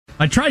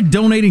I tried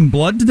donating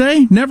blood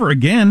today. Never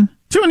again.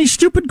 Too many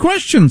stupid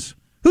questions.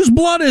 Whose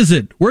blood is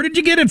it? Where did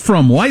you get it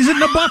from? Why is it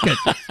in a bucket?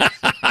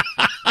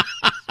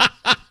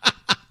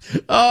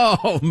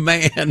 Oh,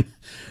 man.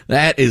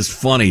 That is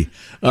funny.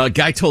 A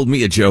guy told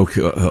me a joke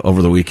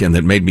over the weekend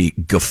that made me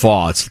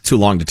guffaw. It's too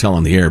long to tell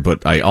on the air,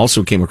 but I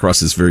also came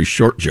across this very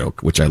short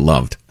joke, which I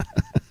loved.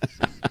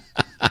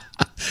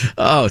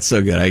 Oh, it's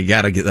so good. I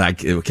gotta get.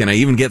 Can I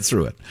even get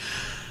through it?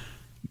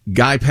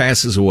 Guy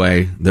passes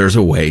away. There's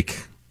a wake.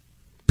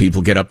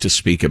 People get up to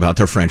speak about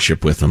their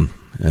friendship with him.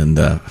 And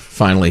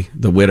finally,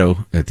 the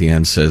widow at the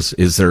end says,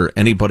 "Is there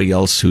anybody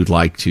else who'd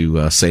like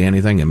to say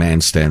anything?" A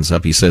man stands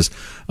up. He says,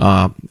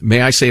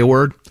 "May I say a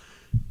word?"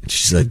 And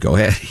she said, "Go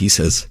ahead." He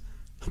says,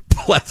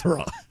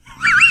 "Plethora."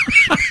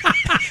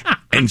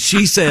 And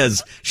she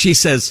says,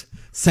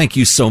 "Thank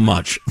you so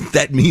much.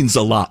 That means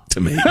a lot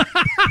to me."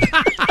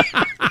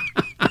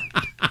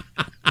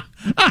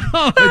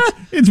 Oh,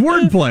 it's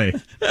wordplay.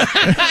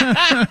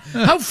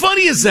 How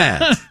funny is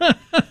that?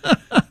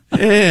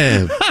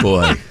 Yeah,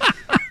 boy.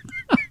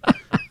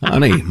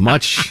 Honey,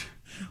 much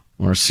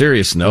more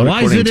serious note.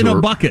 Why is it in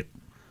a bucket?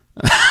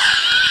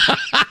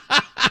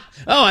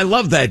 Oh, I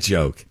love that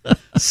joke.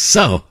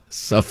 So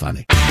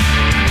funny.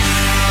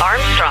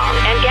 Armstrong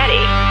and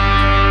Getty.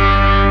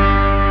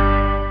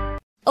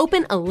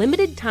 Open a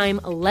limited-time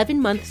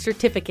 11-month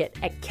certificate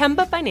at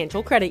Kemba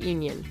Financial Credit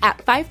Union. At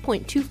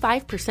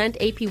 5.25%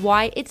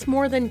 APY, it's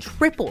more than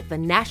triple the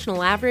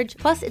national average,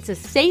 plus it's a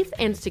safe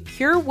and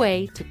secure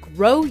way to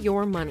grow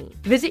your money.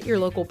 Visit your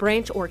local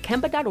branch or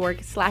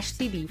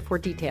kemba.org/CD for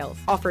details.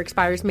 Offer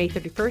expires May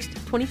 31st,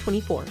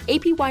 2024.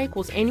 APY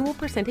equals annual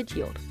percentage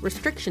yield.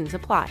 Restrictions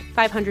apply.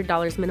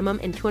 $500 minimum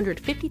and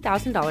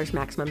 $250,000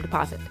 maximum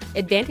deposit.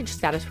 Advantage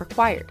status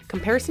required.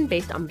 Comparison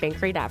based on bank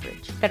rate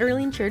average.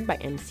 Federally insured by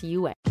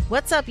NCUA.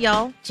 What's up,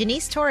 y'all?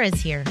 Janice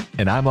Torres here.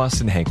 And I'm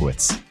Austin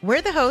Hankwitz.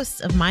 We're the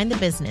hosts of Mind the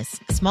Business,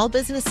 Small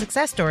Business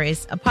Success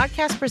Stories, a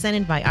podcast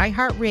presented by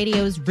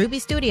iHeartRadio's Ruby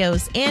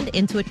Studios and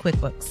Intuit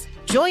QuickBooks.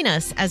 Join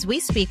us as we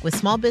speak with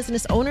small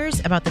business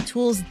owners about the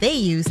tools they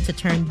use to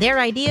turn their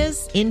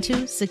ideas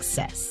into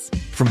success.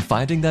 From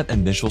finding that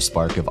initial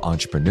spark of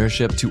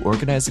entrepreneurship to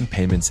organizing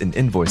payments and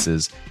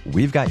invoices,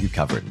 we've got you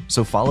covered.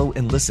 So follow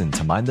and listen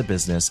to Mind the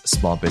Business,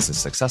 Small Business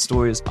Success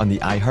Stories on the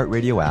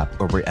iHeartRadio app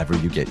or wherever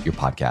you get your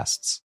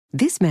podcasts.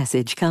 This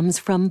message comes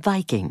from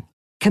Viking,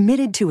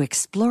 committed to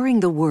exploring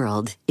the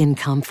world in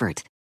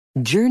comfort.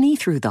 Journey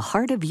through the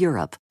heart of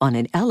Europe on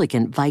an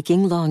elegant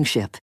Viking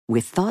longship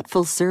with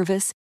thoughtful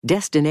service,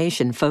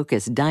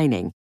 destination-focused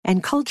dining,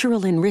 and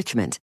cultural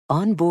enrichment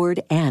on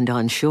board and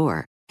on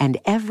shore. And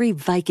every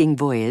Viking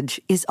voyage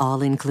is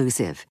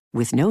all-inclusive,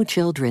 with no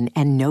children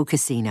and no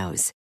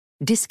casinos.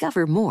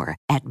 Discover more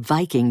at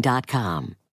Viking.com.